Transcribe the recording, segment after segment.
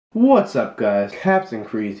What's up guys, Captain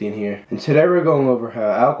Creatine here, and today we're going over how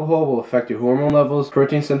alcohol will affect your hormone levels,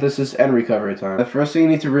 protein synthesis, and recovery time. The first thing you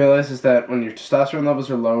need to realize is that when your testosterone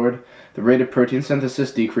levels are lowered, the rate of protein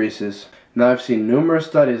synthesis decreases. Now I've seen numerous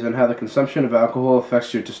studies on how the consumption of alcohol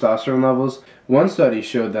affects your testosterone levels. One study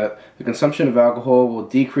showed that the consumption of alcohol will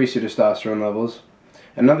decrease your testosterone levels.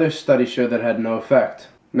 Another study showed that it had no effect.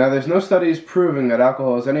 Now there's no studies proving that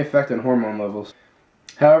alcohol has any effect on hormone levels.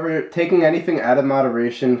 However, taking anything out of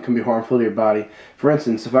moderation can be harmful to your body. For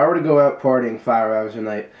instance, if I were to go out partying 5 hours a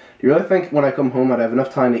night, do you really think when I come home I'd have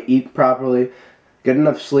enough time to eat properly, get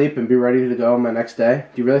enough sleep, and be ready to go on my next day?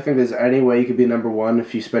 Do you really think there's any way you could be number one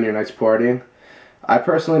if you spend your nights partying? I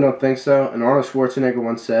personally don't think so, and Arnold Schwarzenegger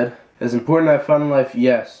once said, "It's important to have fun in life,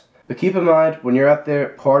 yes. But keep in mind, when you're out there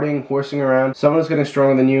partying, horsing around, someone is getting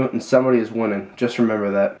stronger than you, and somebody is winning. Just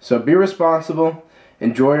remember that. So be responsible,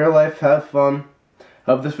 enjoy your life, have fun.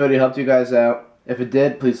 Hope this video helped you guys out. If it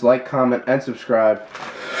did, please like, comment, and subscribe.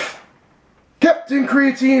 Captain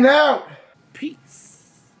Creatine out!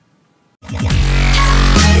 Peace.